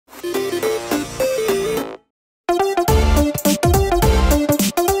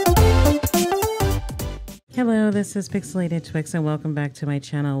this is Pixelated Twix, and welcome back to my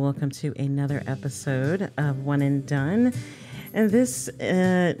channel. Welcome to another episode of One and Done. And this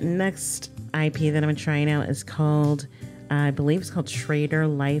next IP that I'm trying out is called, I believe it's called Trader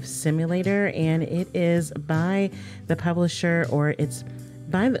Life Simulator, and it is by the publisher, or it's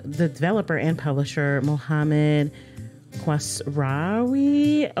by the developer and publisher, Mohammed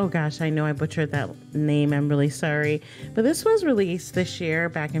Qasrawi. Oh gosh, I know I butchered that name. I'm really sorry. But this was released this year,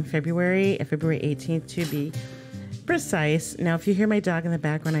 back in February 18th to be precise. Now, if you hear my dog in the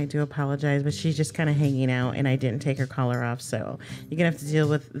background, I do apologize, but she's just kind of hanging out and I didn't take her collar off. So you're going to have to deal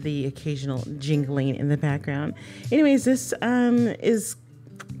with the occasional jingling in the background. Anyways, this is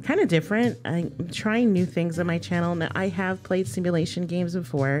kind of different. I'm trying new things on my channel. Now, I have played simulation games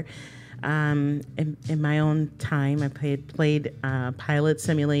before. In my own time, I played pilot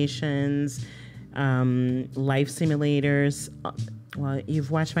simulations, life simulators. Well,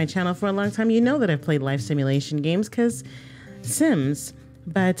 you've watched my channel for a long time. You know that I've played life simulation games because Sims.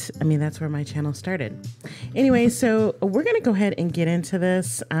 But, I mean, that's where my channel started. Anyway, so we're going to go ahead and get into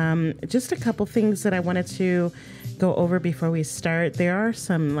this. Just a couple things that I wanted to go over before we start. There are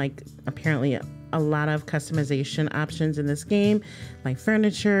some, apparently a lot of customization options in this game, like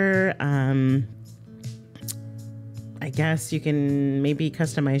furniture. I guess you can maybe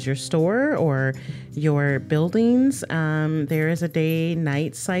customize your store or your buildings. There is a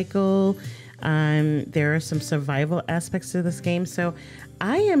day-night cycle. There are some survival aspects to this game. So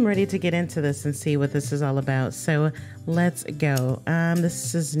I am ready to get into this and see what this is all about. So let's go.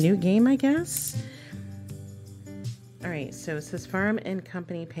 This is a new game, I guess. All right, so it says farm and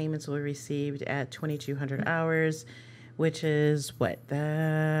company payments will be received at 2,200 hours, which is what?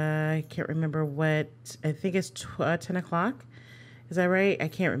 I can't remember what. I think it's 10 o'clock. Is that right? I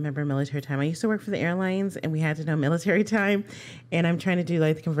can't remember military time. I used to work for the airlines, and we had to know military time. And I'm trying to do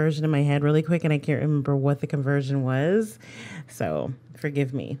the conversion in my head really quick, and I can't remember what the conversion was. So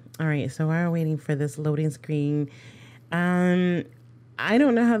forgive me. All right, so while we're waiting for this loading screen, I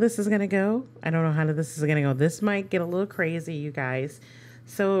don't know how this is going to go. I don't know how this is going to go. This might get a little crazy, you guys.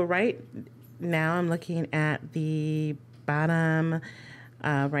 So right now I'm looking at the bottom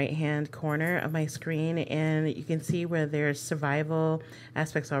right-hand corner of my screen, and you can see where there's survival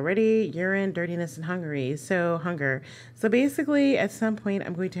aspects already, urine, dirtiness, and hunger. So basically, at some point,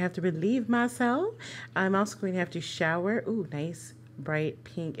 I'm going to have to relieve myself. I'm also going to have to shower. Ooh, nice, bright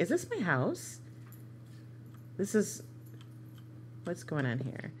pink. Is this my house? This is... What's going on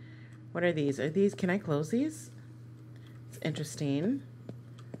here? What are these? Can I close these? It's interesting.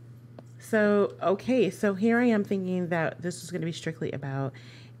 So, okay, so here I am thinking that this was going to be strictly about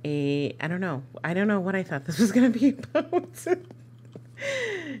I don't know what I thought this was going to be about.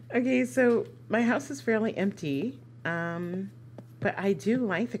 Okay, so my house is fairly empty, but I do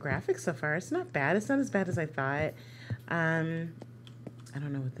like the graphics so far. It's not bad. It's not as bad as I thought. I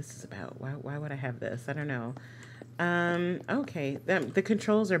don't know what this is about. Why would I have this? I don't know. Okay, the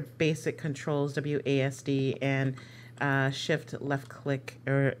controls are basic controls, WASD, and shift left click,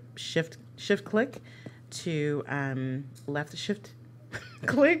 or shift click to left shift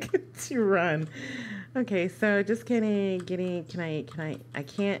click to run. Okay, so just I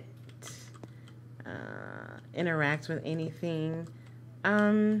can't interact with anything.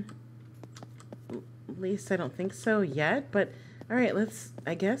 At least I don't think so yet, but all right,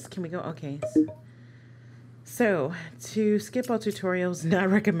 I guess, can we go? Okay. So, to skip all tutorials, not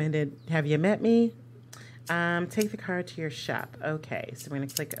recommended. Have you met me? Take the car to your shop. Okay, so we're going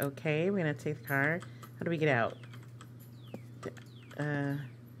to click OK. We're going to take the car. How do we get out?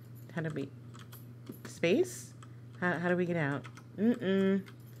 How do we... Space? How do we get out?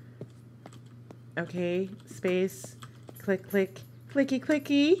 Okay, space. Click, click. Clicky,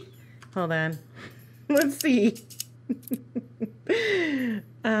 clicky. Hold on. Let's see.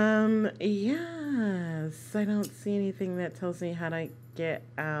 Yes, I don't see anything that tells me how to get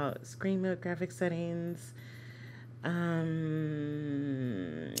out. Screen mode, graphic settings. I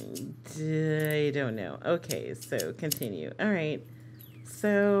don't know. Okay, so continue. All right.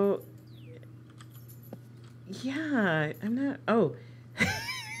 So, yeah, I'm not, oh.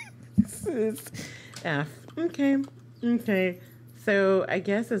 This is F. Okay. Okay. So, I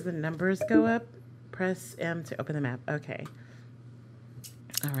guess as the numbers go up, press M to open the map. Okay.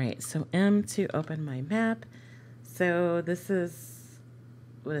 All right, so M to open my map. So this is,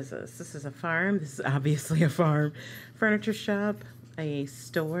 what is this? This is a farm. This is obviously a farm. Furniture shop, a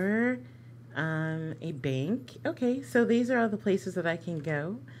store, a bank. Okay, so these are all the places that I can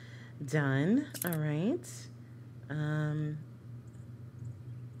go. Done. All right.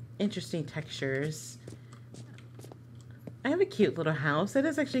 Interesting textures. I have a cute little house. It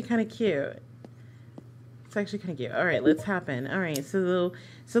is actually kind of cute. It's actually kind of cute. All right, let's hop in. All right, so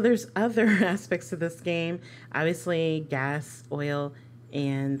there's other aspects to this game. Obviously, gas, oil,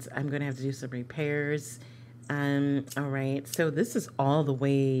 and I'm going to have to do some repairs. All right, so this is all the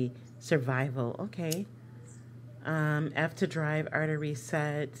way survival. Okay. F to drive, R to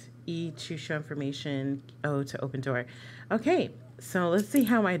reset, E to show information, O to open door. Okay, so let's see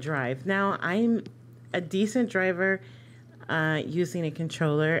how I drive. Now, I'm a decent driver using a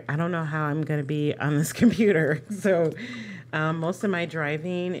controller. I don't know how I'm going to be on this computer. So most of my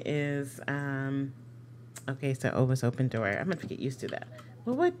driving is, okay, so O was open door. I'm going to get used to that.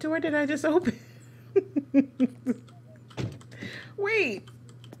 Well, what door did I just open? Wait.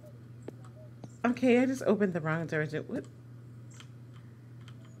 Okay, I just opened the wrong door. What?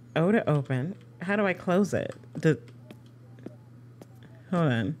 O to open. How do I close it?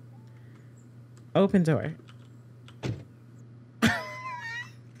 Hold on. Open door.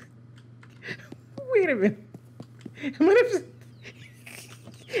 Wait a minute.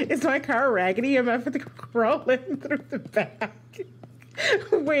 Is my car raggedy? Am I have to crawl in through the back?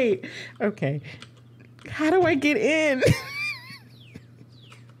 Wait. Okay. How do I get in?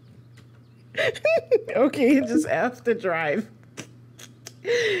 Okay, just F to drive.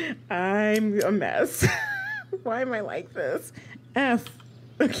 I'm a mess. Why am I like this? F.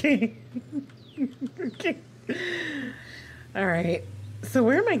 Okay. Okay. All right. So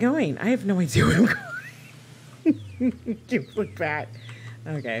where am I going? I have no idea where I'm going. You look back.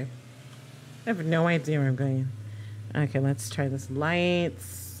 Okay. I have no idea where I'm going. Okay, let's try this.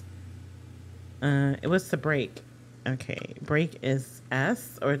 Lights. It was the brake. Okay, brake is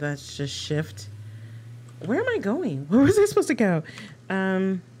S, or that's just shift. Where am I going? Where was I supposed to go?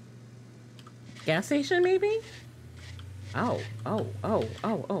 Gas station, maybe? Oh.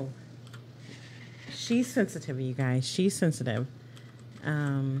 She's sensitive, you guys. She's sensitive.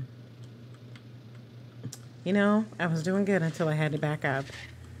 You know, I was doing good until I had to back up.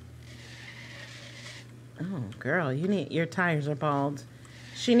 Oh, girl, your tires are bald.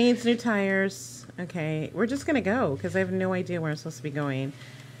 She needs new tires. Okay, we're just gonna go because I have no idea where I'm supposed to be going.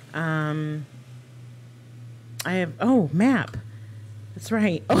 I have, map. That's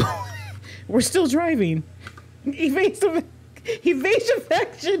right. Oh, we're still driving. Evasive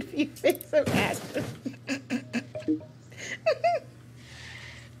action. Evasive action.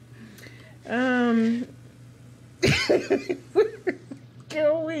 We're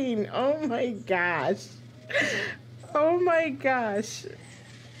going. Oh my gosh. Oh my gosh.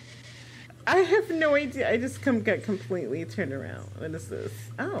 I have no idea. I just got completely turned around. What is this?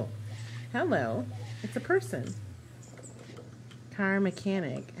 Oh, hello. It's a person. Car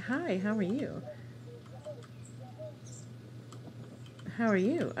mechanic. Hi, how are you? How are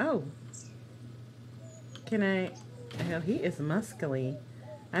you? Oh. Can I? Oh, he is muscly.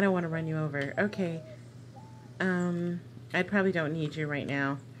 I don't want to run you over. Okay. I probably don't need you right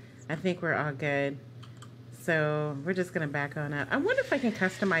now. I think we're all good. So we're just going to back on up. I wonder if I can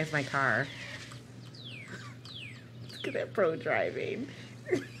customize my car. Look at that pro driving.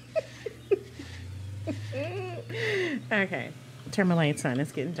 Okay. Turn my lights on.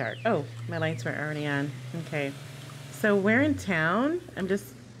 It's getting dark. Oh, my lights were already on. Okay. So we're in town. I'm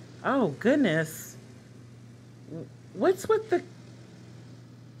just... Oh, goodness. What's with the...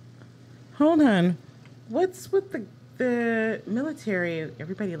 Hold on. What's with the military?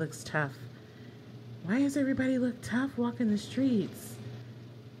 Everybody looks tough. Why does everybody look tough walking the streets?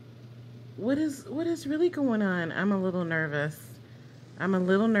 What is really going on? I'm a little nervous.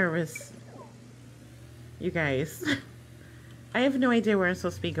 You guys. I have no idea where I'm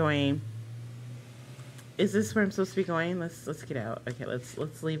supposed to be going. Is this where I'm supposed to be going? Let's get out. Okay,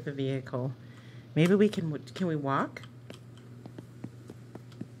 let's leave the vehicle. Maybe we can we walk?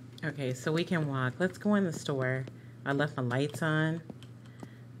 Okay, so we can walk. Let's go in the store. I left my lights on.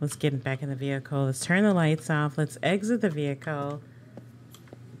 Let's get back in the vehicle. Let's turn the lights off. Let's exit the vehicle.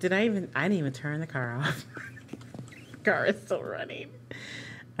 I didn't even turn the car off. The car is still running.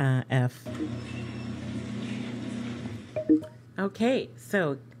 F. Okay,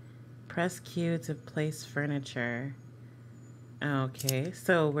 so press Q to place furniture. Okay,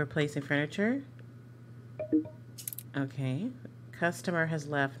 so we're placing furniture. Okay. Customer has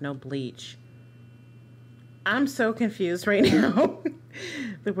left, no bleach. I'm so confused right now.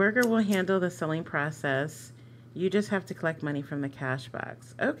 The worker will handle the selling process. You just have to collect money from the cash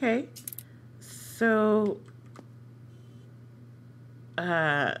box. Okay. So,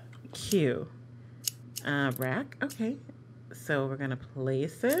 Q. Rack. Okay. So we're going to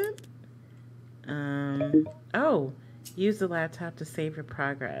place it. Oh, use the laptop to save your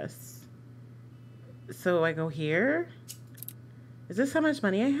progress. So I go here. Is this how much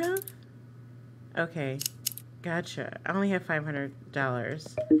money I have? Okay. Gotcha. I only have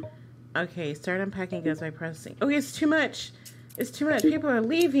 $500. Okay, start unpacking goods by pressing. Okay, it's too much. It's too much. People are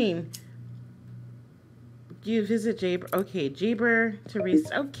leaving. You visit Jaber. Okay, Jaber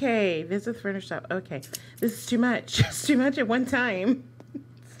to okay, visit the furniture shop. Okay, this is too much. It's too much at one time.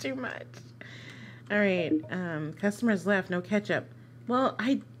 It's too much. All right, customers left. No ketchup. Well,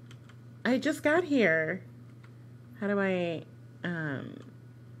 I just got here. How do I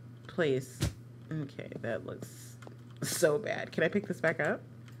place? Okay, that looks so bad. Can I pick this back up?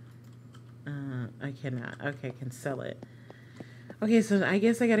 I cannot. Okay, I can sell it. Okay, so I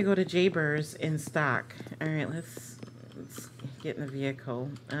guess I gotta go to Jaber's in stock. All right, let's get in the vehicle.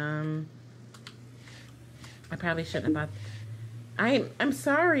 I probably shouldn't have bought. I'm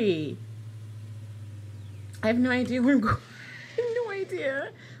sorry. I have no idea where I'm going. I have no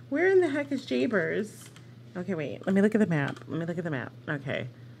idea. Where in the heck is Jaber's? Okay, wait. Let me look at the map. Let me look at the map. Okay.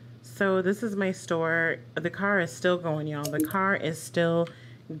 So this is my store. The car is still going, y'all. The car is still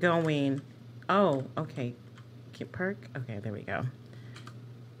going. Oh, okay. Park. Okay, there we go.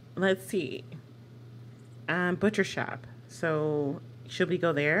 Let's see. Butcher shop. So should we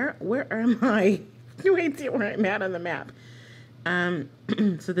go there? Where am I? No idea where I'm at on the map.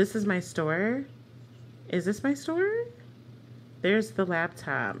 So this is my store. Is this my store? There's the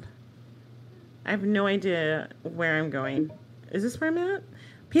laptop. I have no idea where I'm going. Is this where I'm at?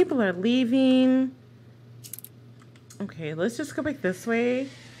 People are leaving. Okay, let's just go back this way.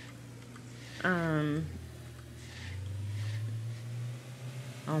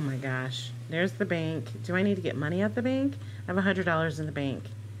 Oh my gosh. There's the bank. Do I need to get money at the bank? I have $100 in the bank.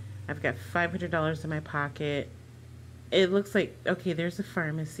 I've got $500 in my pocket. It looks like, okay, there's a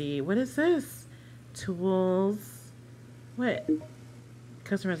pharmacy. What is this? Tools. What?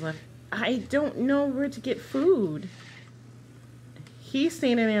 Customers left. I don't know where to get food. He's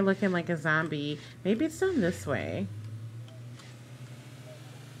standing there looking like a zombie. Maybe it's down this way.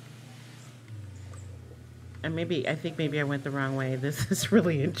 And maybe, I think maybe I went the wrong way. This is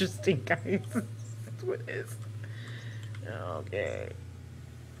really interesting, guys. What is? Okay.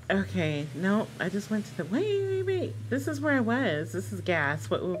 Okay. No, I just went to the, wait. This is where I was. This is gas.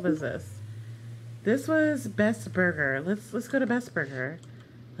 What was this? This was Best Burger. Let's go to Best Burger.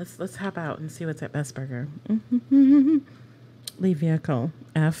 Let's hop out and see what's at Best Burger. Leave vehicle.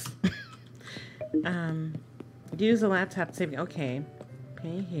 F. Use a laptop saving. Okay.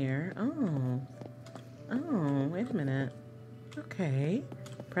 Pay here. Oh, wait a minute. Okay.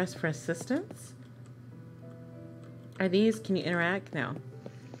 Press for assistance. Are these, can you interact? No.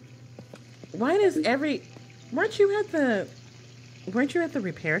 Why does weren't you at the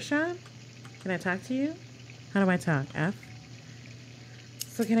repair shop? Can I talk to you? How do I talk? F?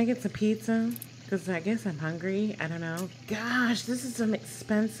 So can I get some pizza? Because I guess I'm hungry. I don't know. Gosh, this is some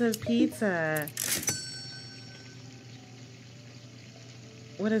expensive pizza.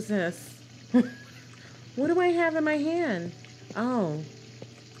 What is this? What do I have in my hand? Oh.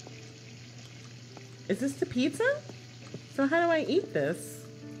 Is this the pizza? So how do I eat this?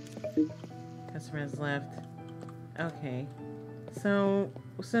 Customer has left. Okay. So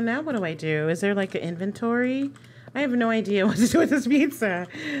now what do I do? Is there like an inventory? I have no idea what to do with this pizza.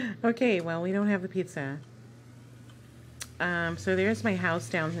 Okay, well, we don't have the pizza. So there's my house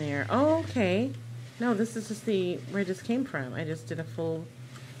down there. Oh, okay. No, this is just where I just came from. I just did a full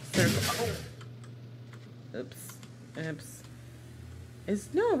circle. Oh. Oops.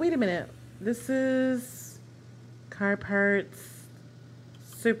 No, wait a minute. This is car parts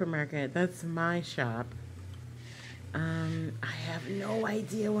supermarket. That's my shop. I have no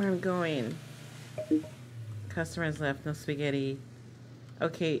idea where I'm going. Customers left, no spaghetti.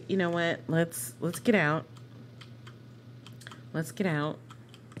 Okay, you know what? Let's get out. Let's get out.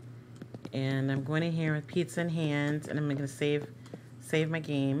 And I'm going in here with pizza in hand, and I'm gonna save my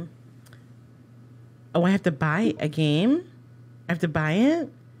game. Oh, I have to buy a game? I have to buy it?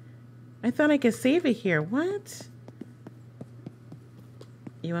 I thought I could save it here. What?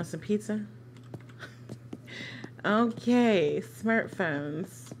 You want some pizza? Okay,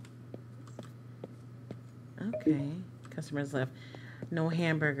 smartphones. Okay, customers left. No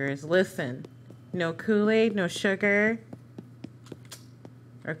hamburgers. Listen, no Kool-Aid, no sugar.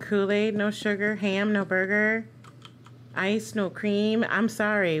 Or Kool-Aid, no sugar. Ham, no burger. Ice, no cream. I'm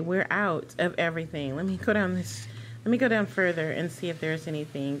sorry, we're out of everything. Let me go down further and see if there's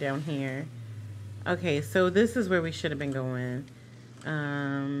anything down here. Okay, so this is where we should have been going.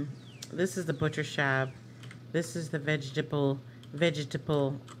 This is the butcher shop. This is the vegetable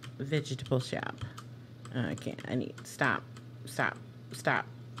shop. Okay, I need, stop.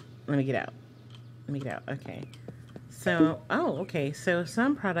 Let me get out. Okay. So, okay. So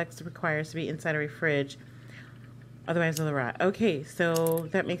some products requires to be inside a fridge Otherwise it'll rot. Okay, so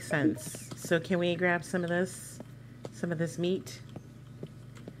that makes sense. So can we grab some of this meat?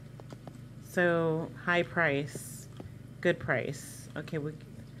 So high price, good price. Okay,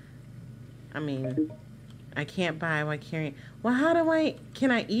 I mean, I can't buy while carrying. Well, how do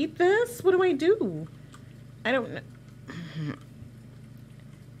can I eat this? What do I do? I don't know.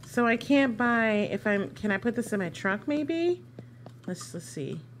 So I can't buy can I put this in my trunk maybe? Let's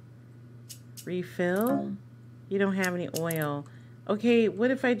see. Refill. You don't have any oil. Okay,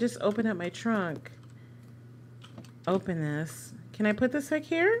 what if I just open up my trunk? Open this. Can I put this back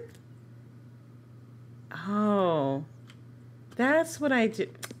here? Oh, that's what I do.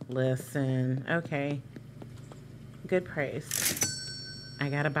 Listen, okay. Good price. I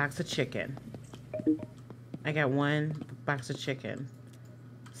got a box of chicken. I got one box of chicken.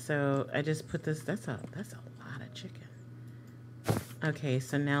 So I just put this, that's a lot of chicken. Okay,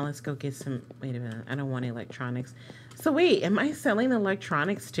 so now let's go get some, wait a minute, I don't want electronics. So wait, am I selling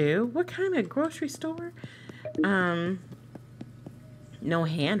electronics too? What kind of grocery store? No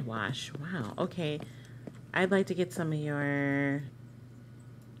hand wash, wow, okay. I'd like to get some of your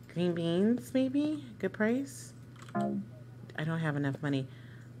green beans, maybe? Good price? I don't have enough money.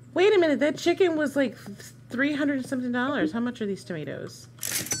 Wait a minute, that chicken was like $300 and something. How much are these tomatoes?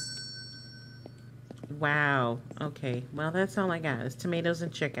 Wow. Okay. Well, that's all I got is tomatoes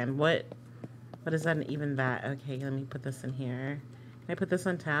and chicken. What is that even that? Okay, let me put this in here. Can I put this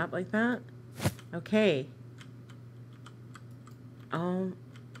on top like that? Okay. Oh.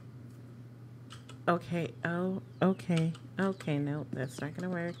 Okay. Oh, okay. Okay, no, that's not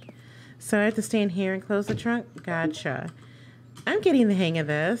gonna work. So I have to stay in here and close the trunk? Gotcha. I'm getting the hang of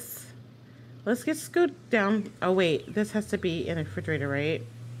this. Let's get scoot down. Oh, wait. This has to be in a refrigerator, right?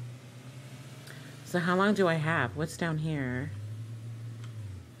 So how long do I have? What's down here?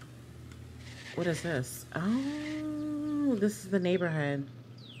 What is this? Oh, this is the neighborhood.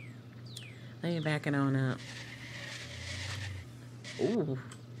 Let me back it on up. Ooh.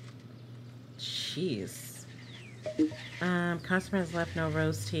 Jeez. Customer has left no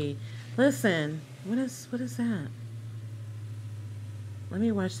rose tea. Listen, what is that? Let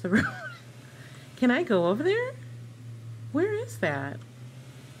me watch the road. Can I go over there? Where is that?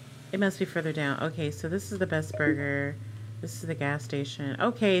 It must be further down. Okay, so this is the Best Burger. This is the gas station.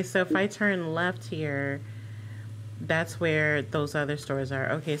 Okay, so if I turn left here, that's where those other stores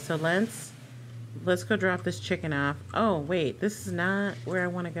are. Okay, so let's go drop this chicken off. Oh, wait, this is not where I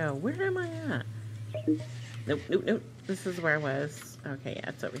want to go. Where am I at? Nope, nope, nope. This is where I was. Okay, yeah,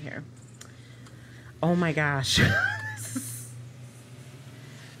 it's over here. Oh my gosh.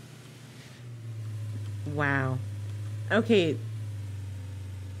 Wow. Okay.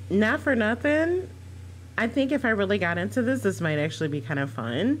 Not for nothing. I think if I really got into this might actually be kind of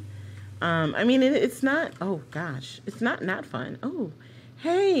fun. I mean, it's not, oh gosh, it's not fun. Oh,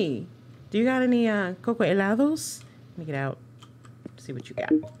 hey, do you got any coco helados? Let me get out, see what you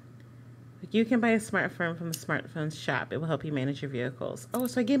got. You can buy a smartphone from the smartphone shop. It will help you manage your vehicles. Oh,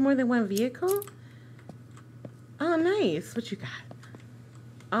 so I get more than one vehicle? Oh, nice. What you got?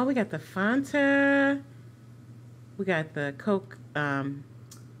 Oh, we got the Fanta. We got the Coke.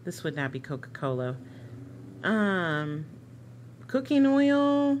 This would not be Coca-Cola. Cooking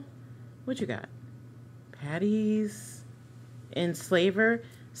oil. What you got? Patties. Enslaver.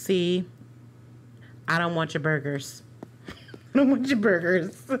 See, I don't want your burgers. I don't want your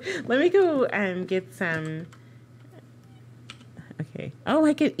burgers. Let me go and get some. Okay. Oh,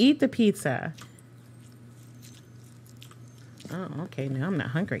 I could eat the pizza. Oh, okay. No, I'm not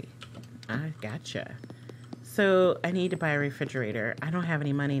hungry. I gotcha. So I need to buy a refrigerator. I don't have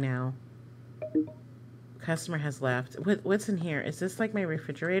any money now. Customer has left. What's in here? Is this like my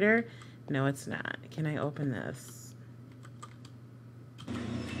refrigerator? No, it's not. Can I open this?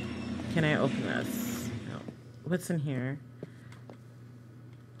 Can I open this? No. What's in here?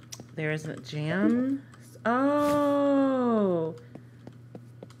 There isn't jam. Oh.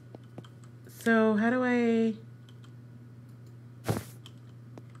 So how do I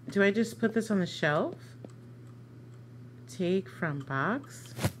just put this on the shelf? Take from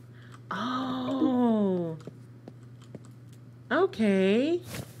box. Oh. Okay.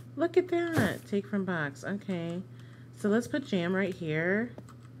 Look at that. Take from box. Okay. So let's put jam right here.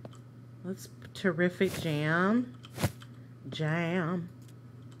 Let's terrific jam. Jam.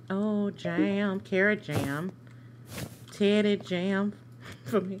 Oh, jam. Carrot jam. Teddy jam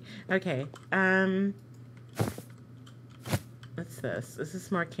for me. Okay. What's this? Is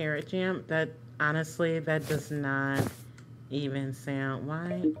this more carrot jam? That honestly, that does not even sound.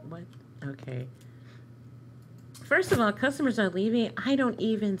 Why? What? Okay. First of all, customers are leaving. I don't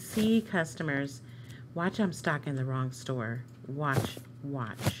even see customers. Watch, I'm stocking the wrong store. Watch.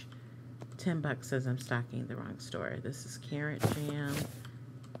 $10 says I'm stocking the wrong store. This is carrot jam.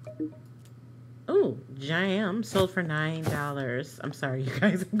 Oh, jam sold for $9. I'm sorry, you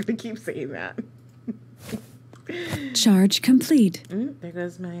guys. I'm going to keep saying that. Charge complete. There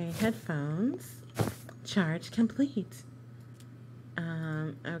goes my headphones. Charge complete.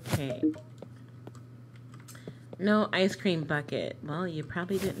 Okay. No ice cream bucket. Well, you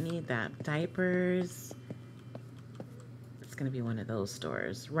probably didn't need that. Diapers. It's going to be one of those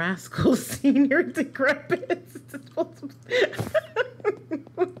stores. Rascal Senior Decrepit.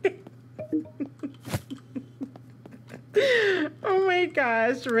 Oh my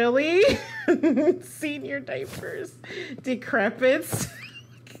gosh, really? Senior diapers. Decrepits.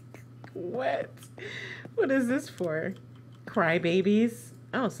 What? What is this for? Crybabies?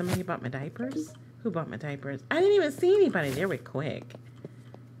 Oh, somebody bought my diapers? Who bought my diapers? I didn't even see anybody. They were quick.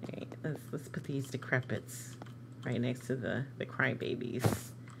 Okay, let's put these decrepits right next to the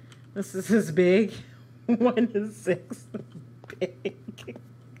crybabies. This is as big. 1 to 6. Big.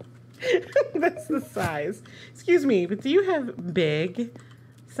 That's the size. Excuse me, but do you have big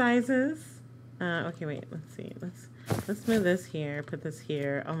sizes? Okay, wait. Let's see. Let's move this here. Put this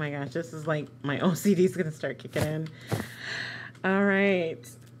here. Oh my gosh, this is like my OCD is gonna start kicking in. All right.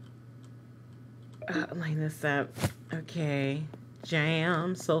 Line this up. Okay.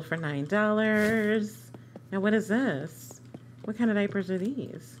 Jam sold for $9. Now what is this? What kind of diapers are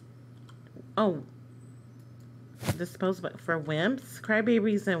these? Oh. Disposable for wimps,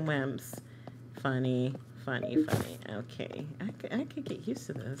 crybabies and wimps. Funny. Okay, I could get used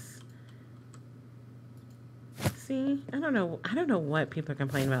to this. See, I don't know what people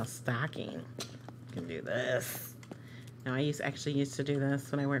complain about stocking. I can do this. No, I actually used to do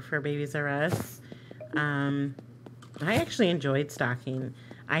this when I worked for Babies R Us. I actually enjoyed stocking.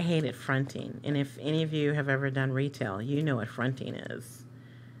 I hated fronting, and if any of you have ever done retail, you know what fronting is.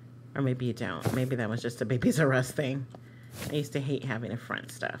 Or maybe you don't. Maybe that was just a Babies R Us thing. I used to hate having to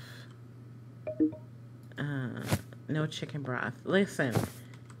front stuff. No chicken broth. Listen,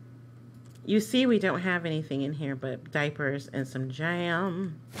 you see we don't have anything in here but diapers and some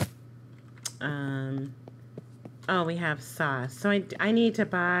jam. Oh, we have sauce. So I need to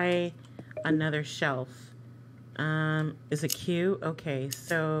buy another shelf. Is it Q? Okay,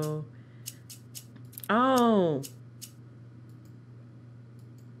 so... Oh...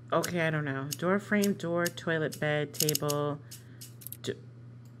 Okay, I don't know. Door frame, door, toilet, bed, table.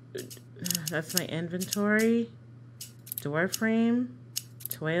 That's my inventory. Door frame,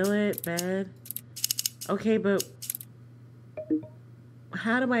 toilet, bed. Okay, but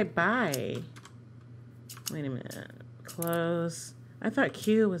how do I buy? Wait a minute. Close. I thought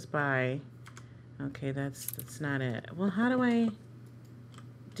Q was buy. Okay, that's not it. Well, how do I...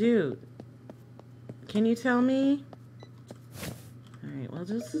 Dude, can you tell me? Alright, we'll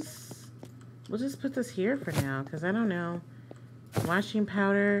just put this here for now, because I don't know. Washing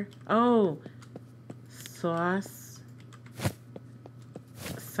powder. Oh! Sauce.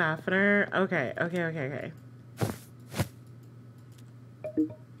 Softener. Okay.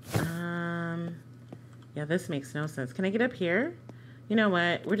 Yeah, this makes no sense. Can I get up here? You know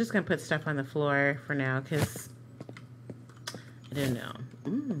what? We're just going to put stuff on the floor for now, because I don't know.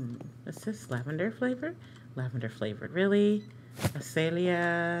 Is this lavender flavor? Lavender flavored. Really?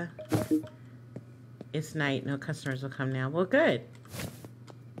 Azalea. It's night. No customers will come now. Well, good.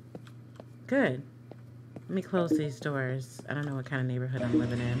 Good. Let me close these doors. I don't know what kind of neighborhood I'm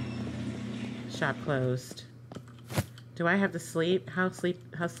living in. Shop closed. Do I have to sleep? How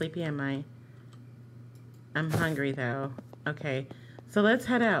sleepy am I? I'm hungry, though. Okay. So let's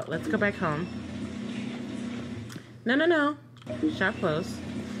head out. Let's go back home. No. Shop closed.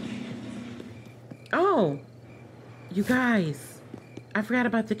 Oh! You guys, I forgot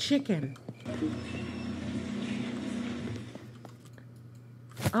about the chicken.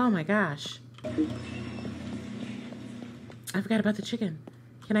 Oh my gosh. I forgot about the chicken.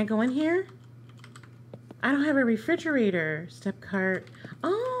 Can I go in here? I don't have a refrigerator. Step cart.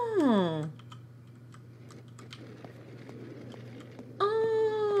 Oh.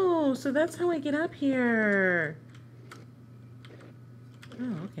 Oh, so that's how I get up here.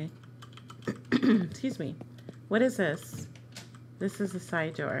 Oh, okay. Excuse me. What is this? This is the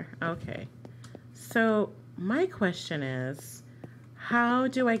side door. Okay. So my question is, how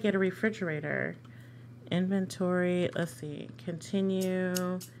do I get a refrigerator? Inventory. Let's see.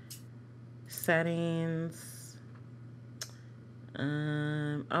 Continue. Settings.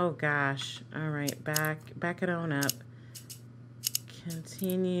 Oh gosh. All right. Back it on up.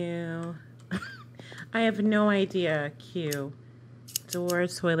 Continue. I have no idea. Q. Door,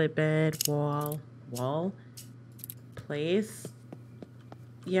 toilet, bed, wall. wall. Place.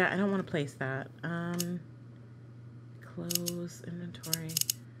 Yeah, I don't want to place that. Close inventory.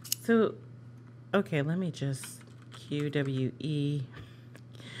 So, okay, let me just QWE.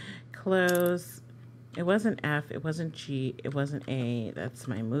 Close. It wasn't F, it wasn't G, it wasn't A. That's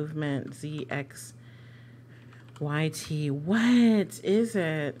my movement. Z, X, Y, T. What is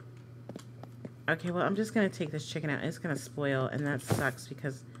it? Okay, well, I'm just going to take this chicken out. It's going to spoil, and that sucks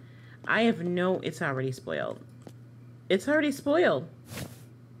because I have no... It's already spoiled. It's already spoiled.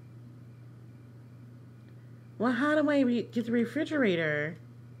 Well, how do I get the refrigerator?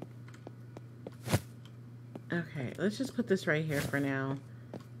 Okay, let's just put this right here for now.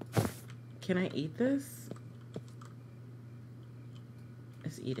 Can I eat this?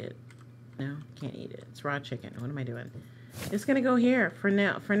 Let's eat it. No, can't eat it. It's raw chicken. What am I doing? It's gonna go here for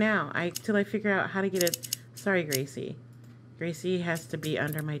now. Till I figure out how to get it. Sorry, Gracie. Gracie has to be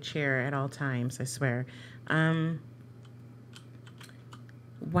under my chair at all times. I swear.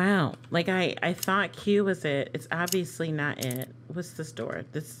 Wow. Like I thought Q was it. It's obviously not it. What's this door?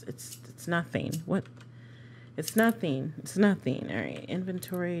 It's nothing. What? It's nothing. It's nothing. All right.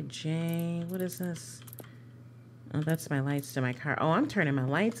 Inventory J. What is this? Oh, that's my lights to my car. Oh, I'm turning my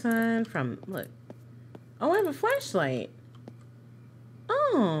lights on from, look. Oh, I have a flashlight.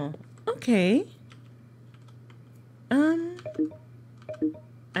 Oh, okay.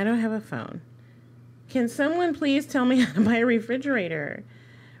 I don't have a phone. Can someone please tell me how to buy a refrigerator?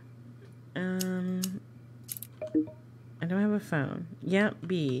 I don't have a phone. Yep,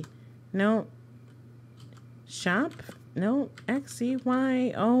 B. No. Shop? No. X, E,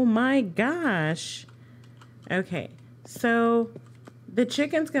 Y. Oh my gosh. Okay. So the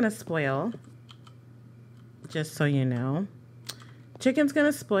chicken's going to spoil. Just so you know. Chicken's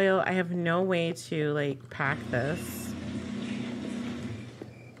going to spoil. I have no way to like pack this.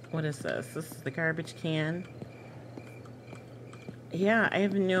 What is this? This is the garbage can. Yeah, I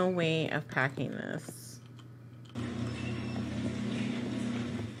have no way of packing this.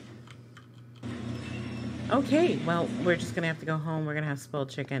 Okay, well, we're just going to have to go home. We're going to have spoiled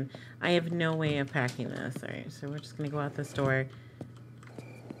chicken. I have no way of packing this. All right, so we're just going to go out this door.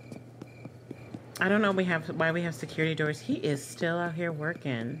 I don't know why we have security doors. He is still out here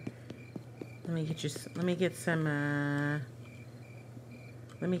working. Let me get some,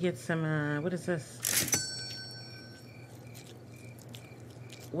 what is this?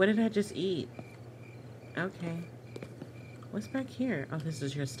 What did I just eat? Okay. What's back here? Oh, this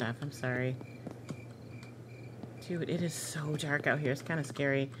is your stuff. I'm sorry. Dude, it is so dark out here. It's kind of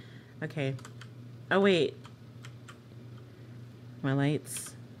scary. Okay. Oh, wait. My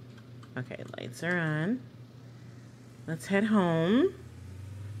lights. Okay, lights are on. Let's head home.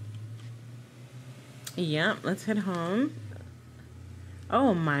 Yep, let's head home.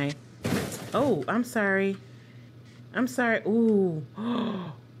 Oh, my. Oh, I'm sorry. I'm sorry. Ooh.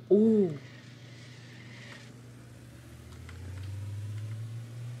 Ooh.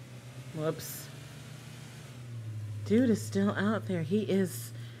 Whoops. Dude is still out there. Dude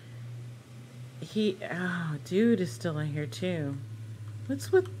is still out here too.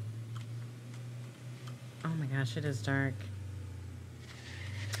 What's with... Oh my gosh, it is dark.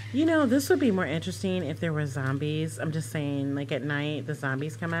 You know, this would be more interesting if there were zombies. I'm just saying, like at night, the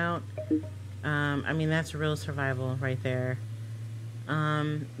zombies come out. I mean, that's real survival right there.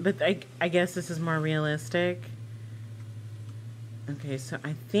 But I guess this is more realistic. Okay, so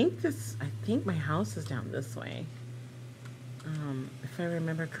I think my house is down this way. If I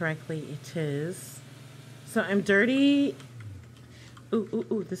remember correctly, it is. So I'm dirty.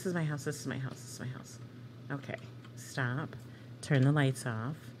 Ooh, this is my house. This is my house. This is my house. Okay, stop. Turn the lights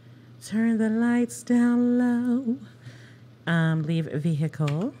off. Turn the lights down low. Leave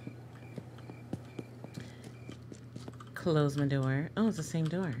vehicle. Close my door. Oh, it's the same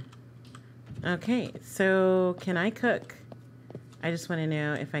door. Okay, so can I cook? I just want to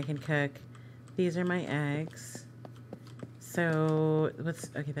know if I can cook. These are my eggs. So,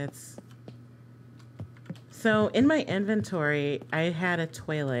 so in my inventory, I had a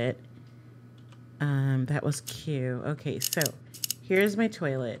toilet. That was Q. Okay, so here's my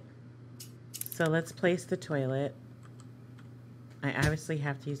toilet. So let's place the toilet. I obviously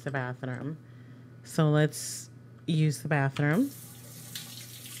have to use the bathroom. So let's use the bathroom.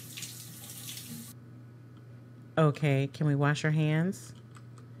 Okay, can we wash our hands?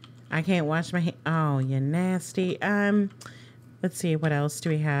 I can't wash my hands. Oh, you nasty. Let's see, what else do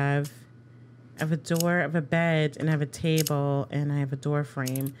we have? I have a door, I have a bed, and I have a table, and I have a door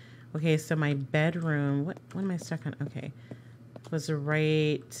frame. Okay, so my bedroom, what am I stuck on? Okay, was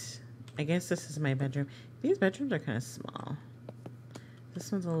right, I guess this is my bedroom. These bedrooms are kind of small.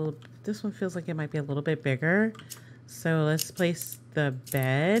 This one's a little, this one feels like it might be a little bit bigger. So let's place the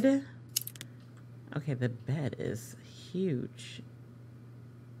bed. Okay, the bed is huge.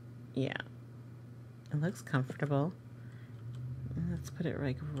 Yeah, it looks comfortable. Let's put it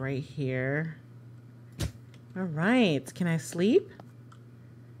like right here. All right, can I sleep?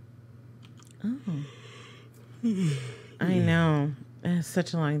 Oh, I know. It's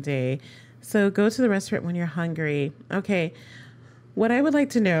such a long day. So go to the restaurant when you're hungry. Okay, what I would like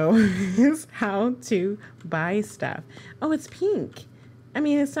to know is how to buy stuff. Oh, it's pink. I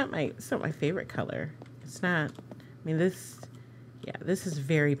mean, it's not my favorite color. It's not. I mean, this is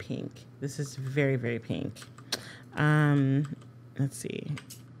very pink. This is very, very pink. Let's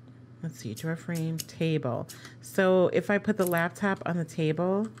see, drawer frame, table. So if I put the laptop on the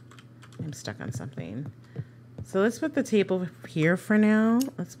table, I'm stuck on something. So let's put the table here for now.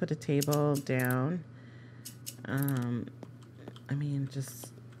 Let's put a table down. I mean,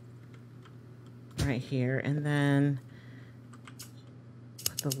 just right here. And then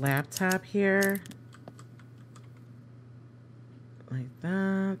put the laptop here. Like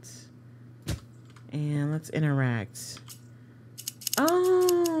that. And let's interact.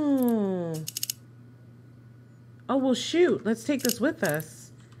 Oh. Oh, well, shoot. Let's take this with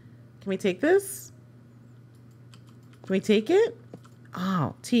us. Can we take this? Can we take it?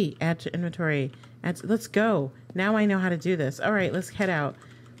 Oh, T, add to inventory. Let's go. Now I know how to do this. All right, let's head out.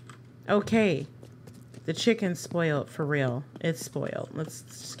 Okay. The chicken's spoiled for real. It's spoiled. Let's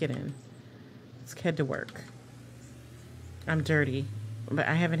just get in. Let's head to work. I'm dirty, but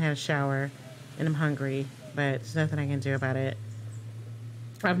I haven't had a shower, and I'm hungry, but there's nothing I can do about it.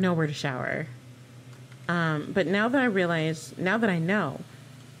 I have nowhere to shower. But now that I realize, now that I know,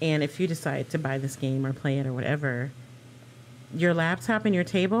 and if you decide to buy this game or play it or whatever, your laptop and your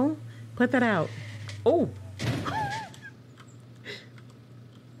table, put that out. Oh.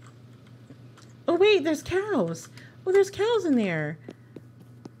 Oh, wait, there's cows. Oh, there's cows in there.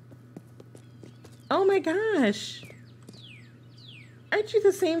 Oh, my gosh. Aren't you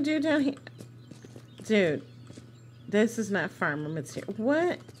the same dude down here? Dude, this is not farmer material.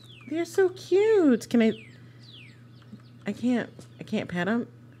 What? They're so cute. Can I can't pet them?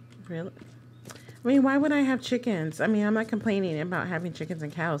 Really? I mean, why would I have chickens? I mean, I'm not complaining about having chickens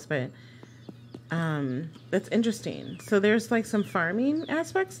and cows, but that's interesting. So there's like some farming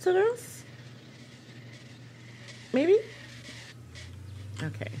aspects to this? Maybe?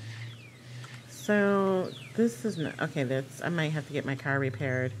 Okay. So this is not, okay, I might have to get my car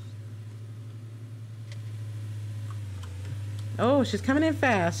repaired. Oh, she's coming in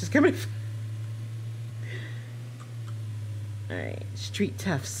fast. She's coming in fast. All right, street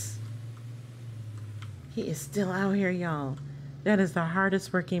toughs. He is still out here, y'all. That is the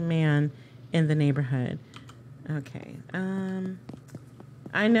hardest working man in the neighborhood. Okay.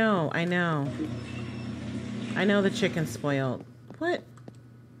 I know the chicken's spoiled. What?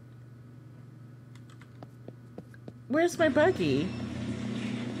 Where's my buggy?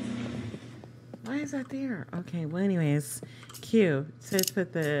 Why is that there? Okay, well, anyways, Q. So let's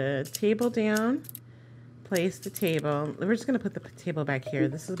put the table down. Place the table. We're just going to put the table back here.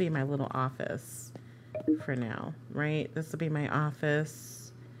 This will be my little office for now, right? This will be my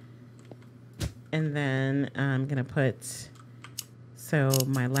office. And then I'm going to put, so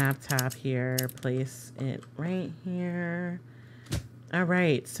my laptop here, place it right here. All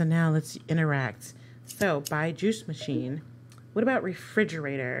right, so now let's interact. So, buy juice machine. What about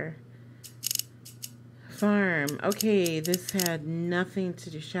refrigerator? Farm. Okay, this had nothing to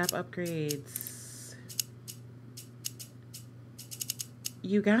do. Shop upgrades.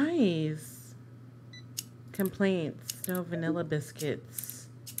 You guys. Complaints. No vanilla biscuits.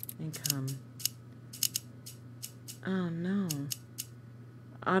 Income. Oh, no.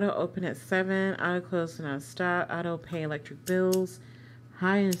 Auto open at 7. Auto close and out of stock. Auto pay electric bills.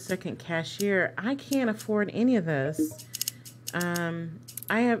 High and second cashier. I can't afford any of this. I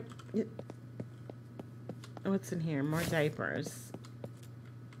have... What's in here? More diapers.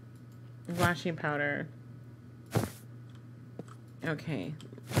 Washing powder. Okay.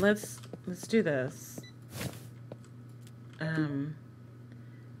 Let's do this.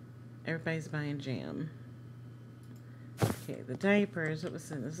 Everybody's buying jam. Okay, the diapers. What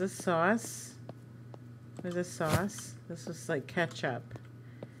was in? Is this sauce? Was this sauce? This looks like ketchup.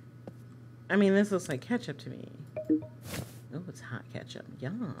 I mean, this looks like ketchup to me. Oh, it's hot ketchup.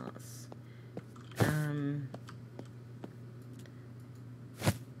 Yes.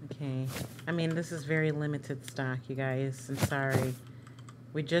 Okay. I mean, this is very limited stock, you guys. I'm sorry.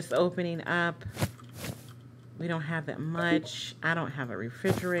 We're just opening up. We don't have that much. I don't have a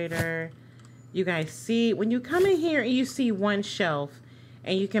refrigerator. You guys see, when you come in here and you see one shelf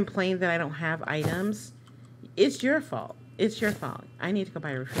and you complain that I don't have items, it's your fault. It's your fault. I need to go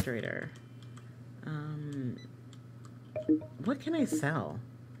buy a refrigerator. What can I sell?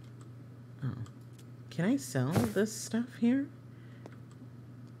 Oh, can I sell this stuff here?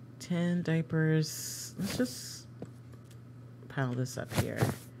 10 diapers. Let's just pile this up here.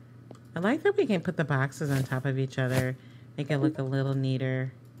 I like that we can put the boxes on top of each other, make it look a little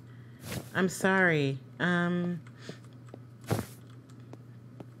neater. I'm sorry. I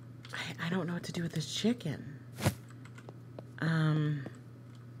don't know what to do with this chicken.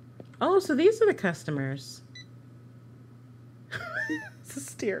 Oh, so these are the customers. It's a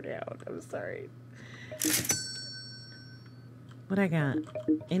stare down. I'm sorry. What I got?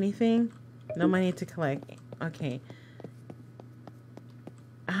 Anything? No money to collect. Okay.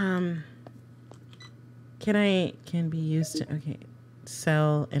 Can be used to, okay.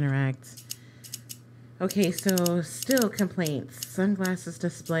 Sell, interact. Okay, so still complaints. Sunglasses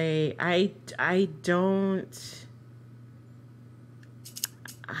display. I don't.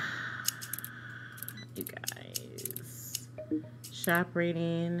 You guys. Shop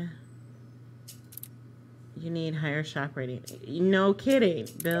rating. You need higher shop rating. No kidding.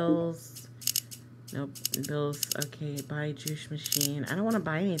 Bills. Nope. Bills. Okay. Buy juice machine. I don't want to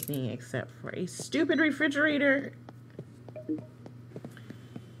buy anything except for a stupid refrigerator.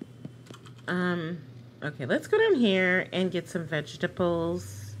 Okay, let's go down here and get some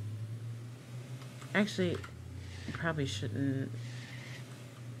vegetables. Actually, probably shouldn't.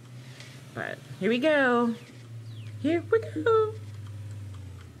 But here we go. Here we go.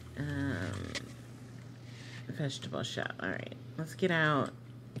 Vegetable shop. All right, let's get out.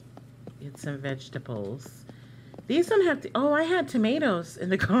 Get some vegetables. These don't have to. Oh, I had tomatoes in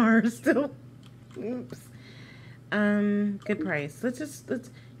the car still. Oops. Good price. Let's.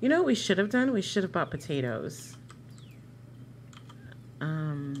 You know what we should have done? We should have bought potatoes.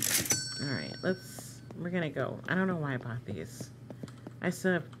 All right. We're gonna go. I don't know why I bought these. I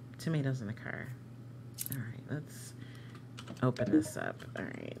still have tomatoes in the car. All right. Let's open this up. All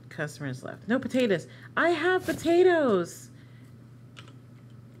right. Customers left. No potatoes. I have potatoes.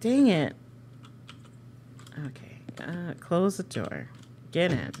 Dang it. Okay. Close the door.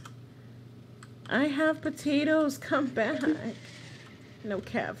 Get in. I have potatoes. Come back. No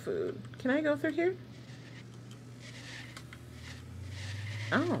cat food. Can I go through here?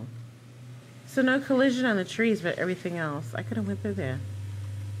 Oh. So no collision on the trees, but everything else. I could have went through there.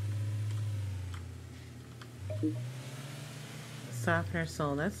 Softener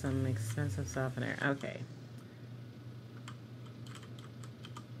sold. That's some expensive softener. Okay.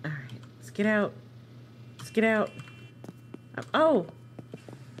 Alright. Let's get out. Let's get out. Oh!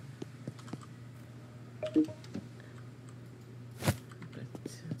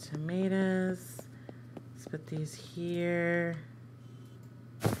 Tomatoes. Let's put these here.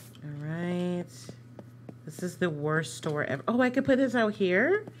 All right. This is the worst store ever. Oh, I could put this out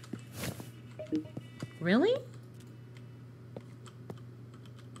here? Really?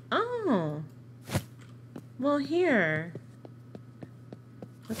 Oh. Well, here.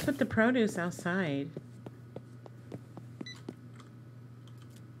 Let's put the produce outside.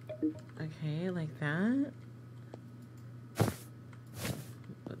 Okay, like that.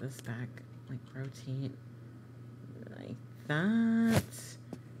 This back, like rotate like that.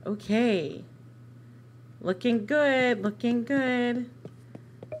 Okay, looking good, looking good.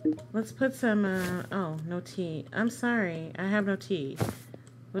 Let's put some oh, no tea. I'm sorry, I have no tea.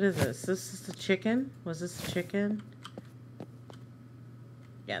 What is this? This is the chicken? Was this the chicken?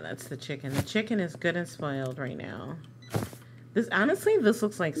 Yeah, that's the chicken. The chicken is good and spoiled right now. This honestly, this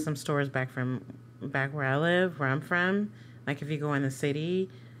looks like some stores back where I live, where I'm from. Like if you go in the city,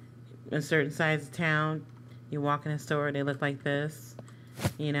 a certain size of town, you walk in a store, they look like this.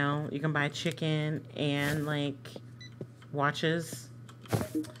 You know, you can buy chicken and like watches.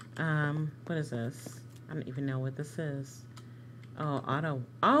 What is this? I don't even know what this is. Oh, auto.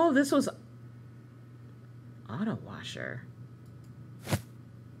 Oh, this was auto washer.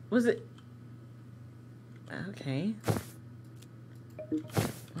 Was it? Okay.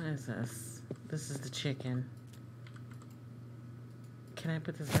 What is this? This is the chicken. Can I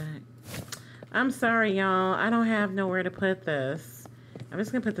put this back? I'm sorry, y'all. I don't have nowhere to put this. I'm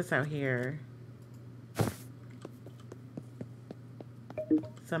just going to put this out here.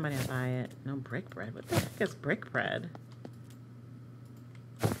 Somebody will buy it. No brick bread. What the heck is brick bread?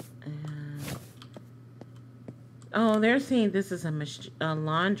 Oh, they're saying this is a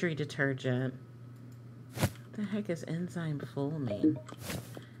laundry detergent. What the heck is enzyme full mean?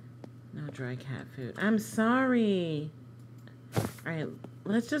 No dry cat food. I'm sorry. All right,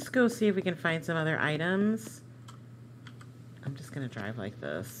 let's just go see if we can find some other items. I'm just gonna drive like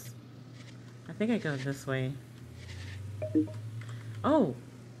this. I think I go this way. Oh!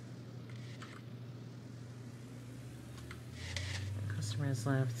 Customer has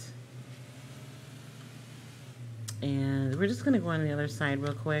left. And we're just gonna go on the other side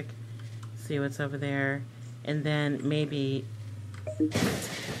real quick. See what's over there. And then maybe...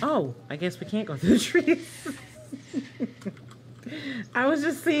 Oh! I guess we can't go through the trees. I was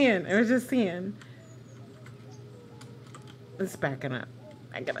just seeing. Let's backing up.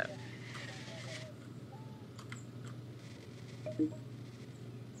 Back it up.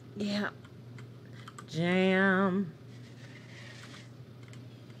 Yeah. Jam.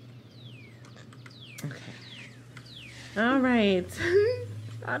 Okay. All right.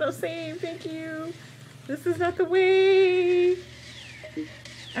 Auto save. Thank you. This is not the way.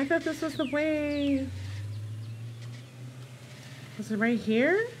 I thought this was the way. Was it right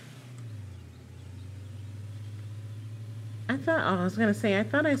here? I was gonna say, I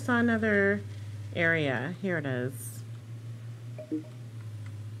thought I saw another area. Here it is.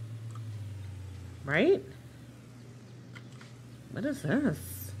 Right? What is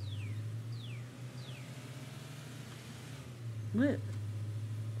this?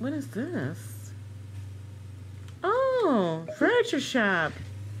 What is this? Oh, furniture shop.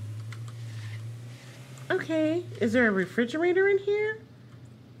 Okay, is there a refrigerator in here?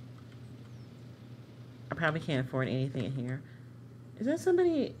 I probably can't afford anything in here. Is that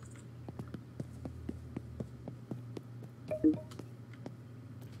somebody?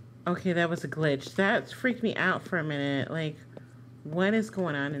 Okay, that was a glitch. That freaked me out for a minute. Like, what is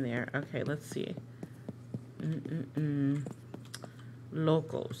going on in there? Okay, let's see.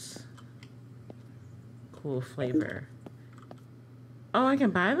 Locals. Cool flavor. Oh, I can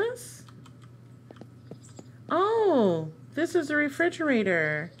buy this? Oh, this is a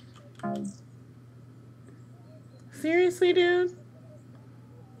refrigerator. Seriously, dude?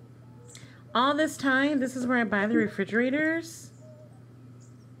 All this time, this is where I buy the refrigerators?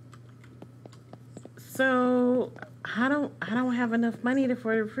 So, I don't have enough money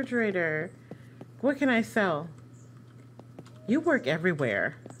for a refrigerator. What can I sell? You work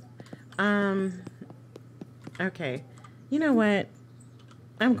everywhere. Okay. You know what?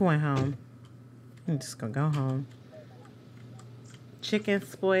 I'm going home. I'm just gonna go home. Chicken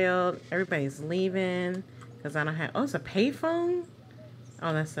spoiled. Everybody's leaving because I don't have. Oh, it's a payphone.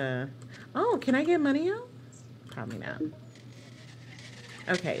 Oh, that's a. Oh, can I get money out? Probably not.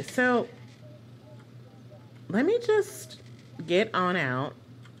 Okay, so let me just get on out.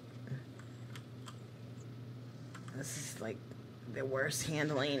 This is like the worst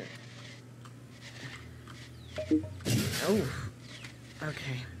handling. Oh,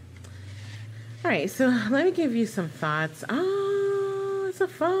 okay. All right, so let me give you some thoughts. Oh, it's a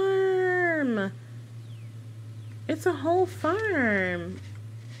farm. It's a whole farm.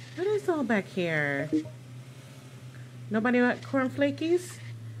 What is all back here? Nobody want cornflakies?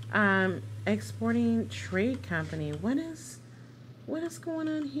 Exporting trade company. What is going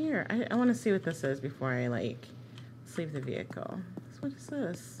on here? I want to see what this is before I like leave the vehicle. What is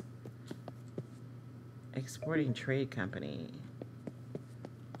this? Exporting trade company.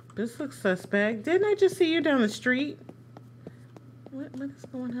 This looks suspect. Didn't I just see you down the street? What is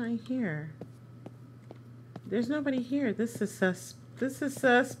going on here? There's nobody here. This is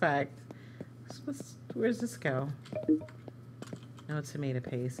suspect. Where's this go? No, it's tomato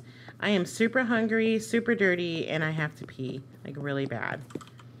paste. I am super hungry, super dirty, and I have to pee. Like, really bad.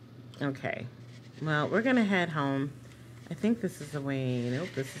 Okay. Well, we're gonna head home. I think this is the way. Nope,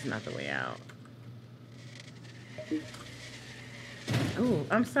 this is not the way out. Oh,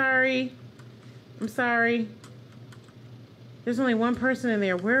 I'm sorry. I'm sorry. There's only one person in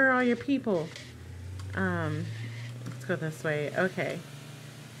there. Where are all your people? Let's go this way. Okay.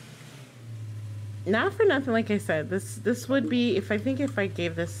 Not for nothing, like I said, this would be, if I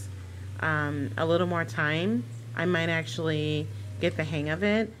gave this a little more time, I might actually get the hang of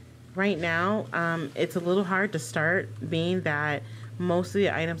it. Right now, it's a little hard to start, being that most of the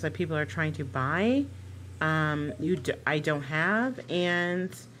items that people are trying to buy, I don't have,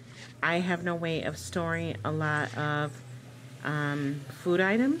 and I have no way of storing a lot of food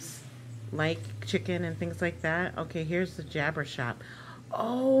items like chicken and things like that. Okay, here's the Jabber shop.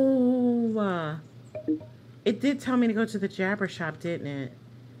 Oh, it did tell me to go to the Jabber shop, didn't it?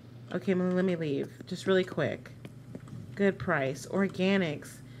 Okay, let me leave just really quick. Good price,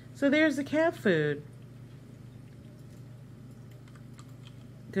 organics. So there's the cat food.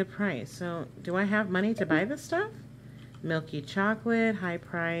 Good price. So do I have money to buy this stuff? Milky chocolate, high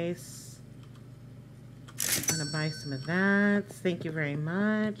price. I'm gonna buy some of that. Thank you very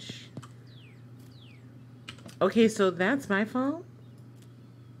much. Okay, so that's my fault.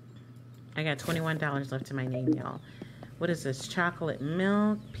 I got $21 left in my name, y'all. What is this? Chocolate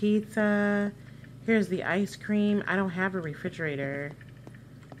milk, pizza. Here's the ice cream. I don't have a refrigerator.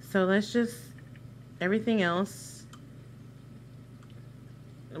 So let's just, everything else.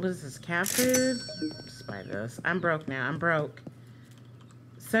 What is this? Cat food? Just buy this. I'm broke now. I'm broke.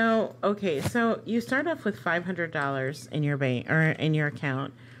 So, okay. So you start off with $500 in your bank or in your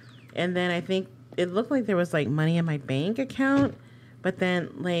account. And then I think it looked like there was like money in my bank account. But then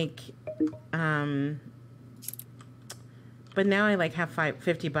like, but now I like have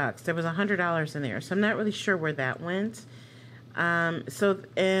 $50. There was $100 in there, so I'm not really sure where that went. So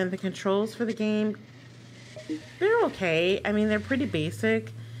and the controls for the game, they're okay. I mean, they're pretty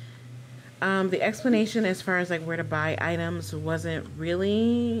basic. The explanation as far as like where to buy items wasn't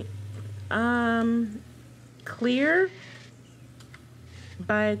really clear,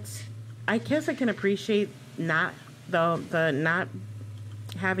 but I guess I can appreciate not the not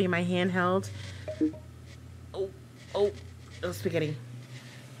having my handheld. Oh, spaghetti.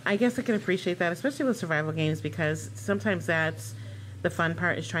 I guess I can appreciate that, especially with survival games, because sometimes that's the fun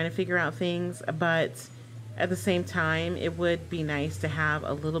part, is trying to figure out things. But at the same time, it would be nice to have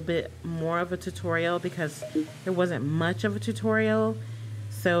a little bit more of a tutorial, because there wasn't much of a tutorial.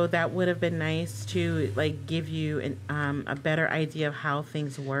 So that would have been nice to like give you a better idea of how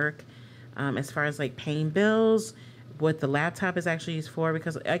things work, as far as like paying bills, what the laptop is actually used for,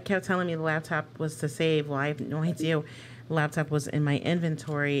 because I kept telling me the laptop was to save. Well, I have no idea the laptop was in my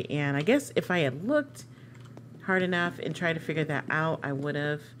inventory, and I guess if I had looked hard enough and tried to figure that out, I would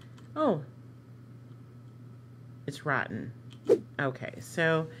have. Oh, it's rotten. Okay,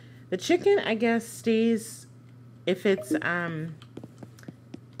 so the chicken, I guess, stays if it's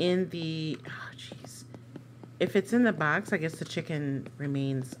in the, oh jeez, if it's in the box, I guess the chicken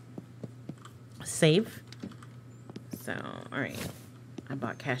remains safe. So, all right. I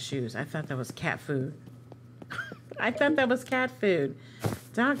bought cashews. I thought that was cat food. I thought that was cat food.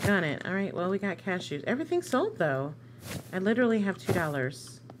 Doggone it. All right, well, we got cashews. Everything's sold, though. I literally have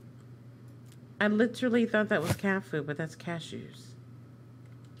 $2. I literally thought that was cat food, but that's cashews.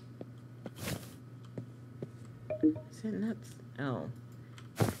 Is it nuts? Oh.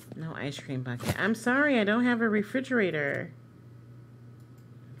 No ice cream bucket. I'm sorry, I don't have a refrigerator.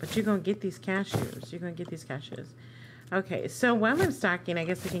 But you're going to get these cashews. You're going to get these cashews. Okay, so while I'm stocking, I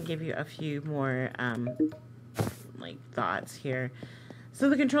guess I can give you a few more like thoughts here. So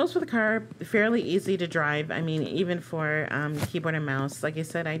the controls for the car, fairly easy to drive. I mean, even for keyboard and mouse. Like I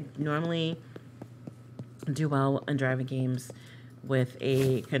said, I normally do well in driving games with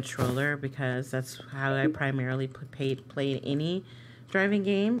a controller, because that's how I primarily played any driving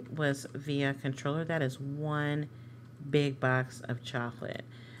game, was via controller. That is one big box of chocolate.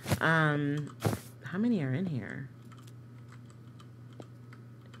 How many are in here?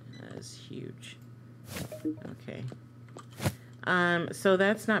 That is huge. Okay. So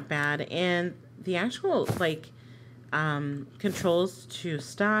that's not bad. And the actual like controls to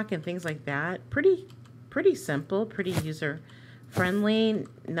stock and things like that, pretty simple, pretty user friendly,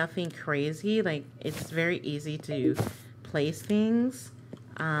 nothing crazy. Like, it's very easy to place things.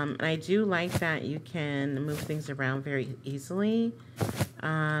 And I do like that you can move things around very easily.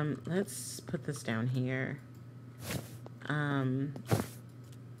 Let's put this down here.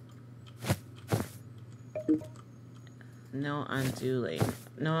 No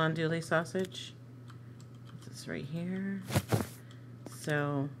andouille sausage. Put this right here.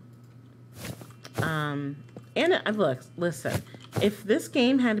 So, and look, listen, if this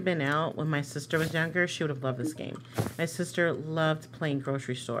game had been out when my sister was younger, she would have loved this game. My sister loved playing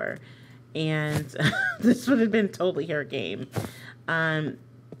grocery store, and this would have been totally her game.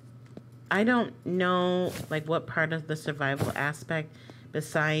 I don't know like what part of the survival aspect,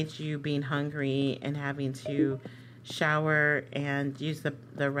 besides you being hungry and having to shower and use the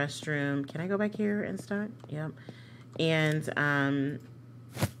restroom. Can I go back here and start? Yep. And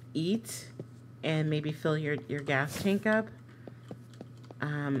eat and maybe fill your gas tank up.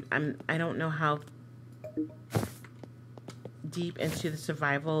 I don't know how deep into the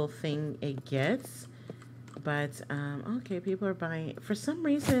survival thing it gets, but okay, people are buying. For some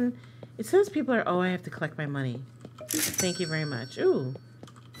reason, it says people are. Oh, I have to collect my money. Thank you very much. Ooh.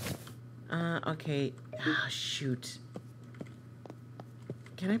 Okay. Oh, shoot.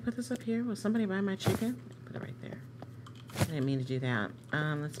 Can I put this up here? Will somebody buy my chicken? Put it right there. I didn't mean to do that.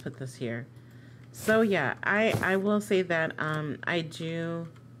 Let's put this here. So yeah, I will say that I do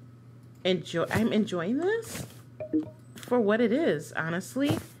enjoy. I'm enjoying this for what it is.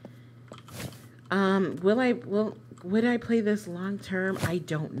 Honestly, would I play this long term? I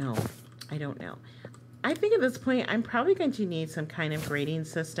don't know. I think at this point, I'm probably going to need some kind of grading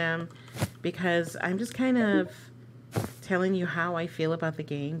system because I'm just kind of telling you how I feel about the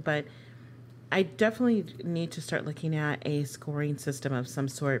game, but I definitely need to start looking at a scoring system of some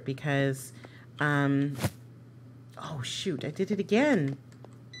sort because, oh shoot, I did it again.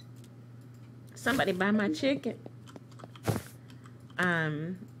 Somebody buy my chicken.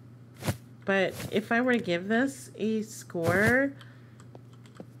 But if I were to give this a score,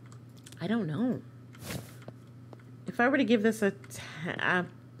 I don't know. If I were to give this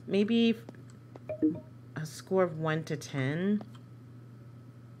maybe a score of 1 to 10,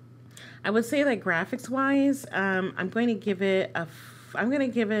 I would say that graphics wise, I'm going to give it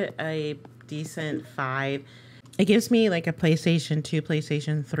a decent 5. It gives me like a PlayStation 2,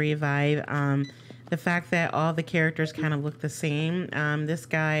 PlayStation 3 vibe. The fact that all the characters kind of look the same. This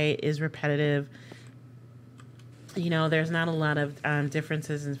guy is repetitive. You know, there's not a lot of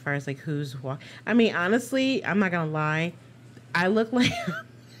differences as far as like who's walking. I mean, honestly, I'm not gonna lie. I look like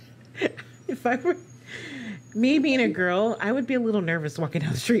if I were me being a girl, I would be a little nervous walking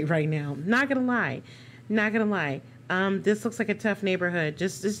down the street right now. Not gonna lie. Not gonna lie. This looks like a tough neighborhood.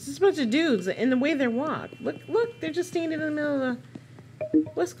 It's just a bunch of dudes and the way they walk. Look, they're just standing in the middle of the.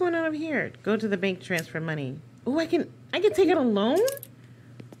 What's going on over here? Go to the bank to transfer money. Oh, I can take out a loan?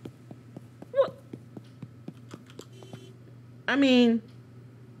 What? I mean,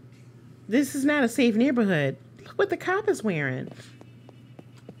 this is not a safe neighborhood. Look what the cop is wearing.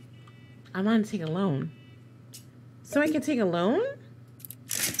 I want to take a loan. So I can take a loan?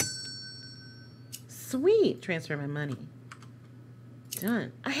 Sweet. Transfer my money.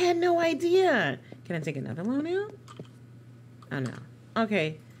 Done. I had no idea. Can I take another loan now? Oh, no.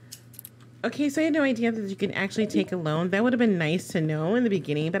 Okay. Okay, so I had no idea that you can actually take a loan. That would have been nice to know in the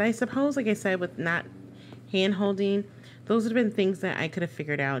beginning. But I suppose, like I said, with not hand-holding, those would have been things that I could have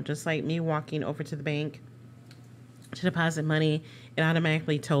figured out. Just like me walking over to the bank to deposit money, it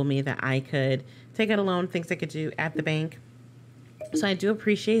automatically told me that I could take out a loan, things I could do at the bank. So I do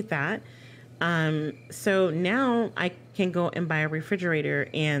appreciate that. So now I can go and buy a refrigerator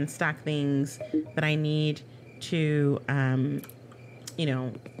and stock things that I need to, you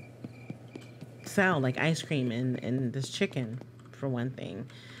know, sell, like ice cream and this chicken, for one thing,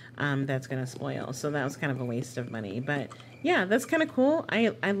 that's going to spoil. So that was kind of a waste of money. But yeah, that's kind of cool.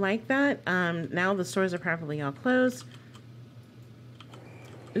 I like that. Now the stores are probably all closed.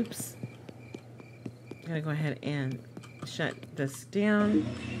 Oops. I'm going to go ahead and shut this down.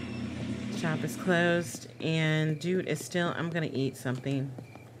 Shop is closed. And dude is still, I'm going to eat something.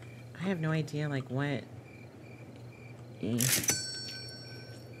 I have no idea, like, what.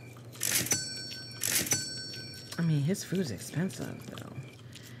 I mean, his food's expensive, though.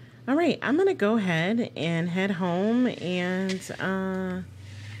 All right, I'm going to go ahead and head home and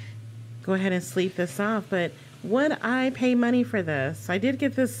go ahead and sleep this off. But would I pay money for this? I did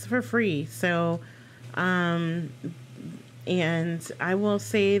get this for free. So, and I will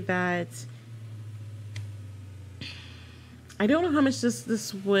say that I don't know how much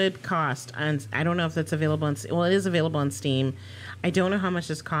this would cost. And I don't know if that's available on, well, it is available on Steam. I don't know how much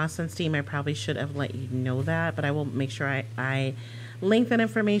this costs on Steam. I probably should have let you know that, but I will make sure I link that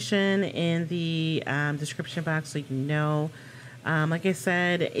information in the description box so you know. Like I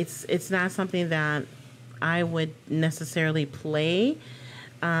said, it's not something that I would necessarily play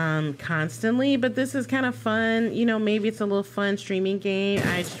constantly, but this is kind of fun. You know, maybe it's a little fun streaming game.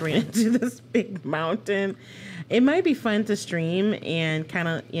 I just ran into this big mountain. It might be fun to stream and kind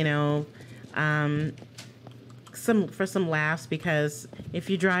of, you know, for some laughs, because if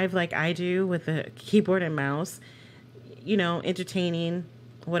you drive like I do with a keyboard and mouse, you know, entertaining,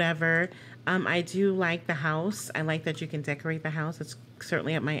 whatever. I do like the house. I like that you can decorate the house. It's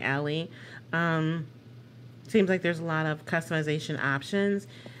certainly up my alley. Seems like there's a lot of customization options.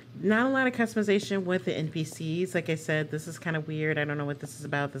 Not a lot of customization with the NPCs. Like I said, this is kind of weird. I don't know what this is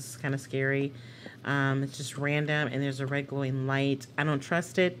about. This is kind of scary. It's just random, and there's a red glowing light. I don't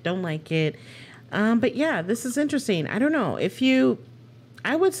trust it. Don't like it. But yeah, this is interesting. I don't know.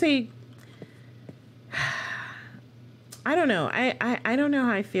 I would say, I don't know. I don't know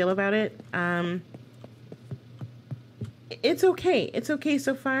how I feel about it. It's okay. It's okay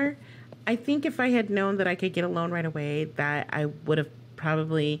so far. I think if I had known that I could get a loan right away, that I would have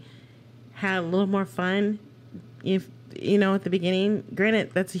probably had a little more fun. If, you know, at the beginning,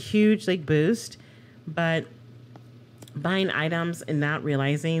 granted, that's a huge like boost, but buying items and not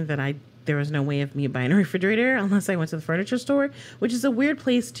realizing that there was no way of me buying a refrigerator unless I went to the furniture store, which is a weird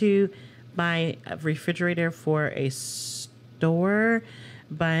place to buy a refrigerator for a store.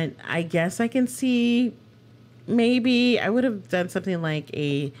 But I guess I can see, maybe I would have done something like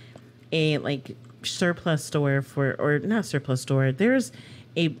a like surplus store for, or not surplus store. There's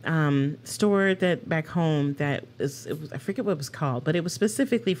a store that back home that is, I forget what it was called, but it was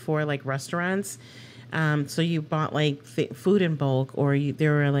specifically for like restaurants. So you bought like food in bulk, or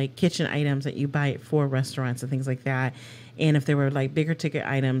there were like kitchen items that you buy for restaurants and things like that. And if there were like bigger ticket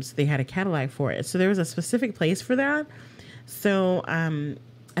items, they had a catalog for it. So there was a specific place for that. So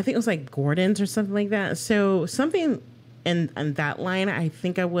I think it was like Gordon's or something like that. So something in that line, I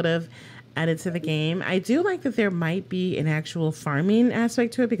think I would have added to the game. I do like that there might be an actual farming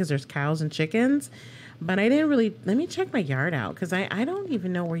aspect to it because there's cows and chickens, but I didn't really, let me check my yard out because I don't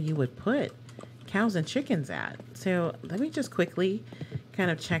even know where you would put cows and chickens at. So let me just quickly kind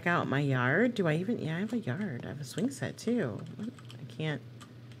of check out my yard. Do I even, yeah, I have a yard. I have a swing set too. I can't,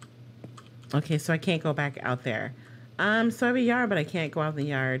 okay, so I can't go back out there. So I have a yard, but I can't go out in the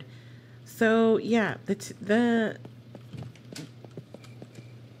yard. So yeah,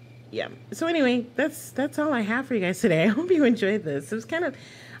 yeah. So anyway, that's all I have for you guys today. I hope you enjoyed this. It was kind of,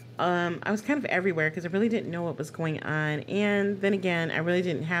 I was kind of everywhere because I really didn't know what was going on. And then again, I really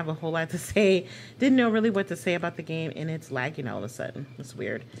didn't have a whole lot to say. Didn't know really what to say about the game, and it's lagging all of a sudden. It's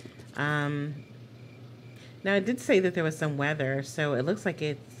weird. Now I did say that there was some weather, so it looks like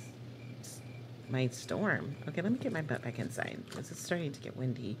it's might storm. Okay, let me get my butt back inside because it's starting to get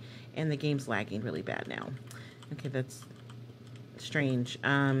windy, and the game's lagging really bad now. Okay, that's strange,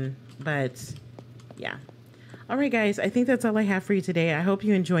 but yeah. All right, guys, I think that's all I have for you today. I hope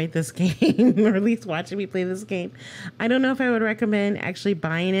you enjoyed this game, or at least watching me play this game. I don't know if I would recommend actually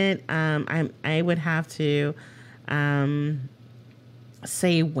buying it. I would have to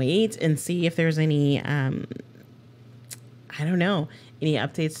say wait and see if there's any I don't know, any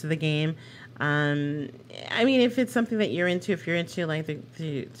updates to the game. I mean, if it's something that you're into, if you're into like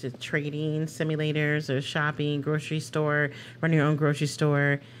the trading simulators or shopping, grocery store, running your own grocery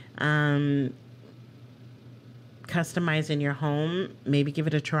store, customizing your home, maybe give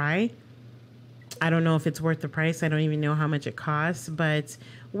it a try. I don't know if it's worth the price. I don't even know how much it costs, but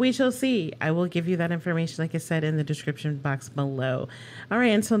we shall see. I will give you that information, like I said, in the description box below. All right,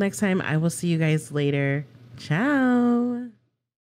 until next time, I will see you guys later. Ciao.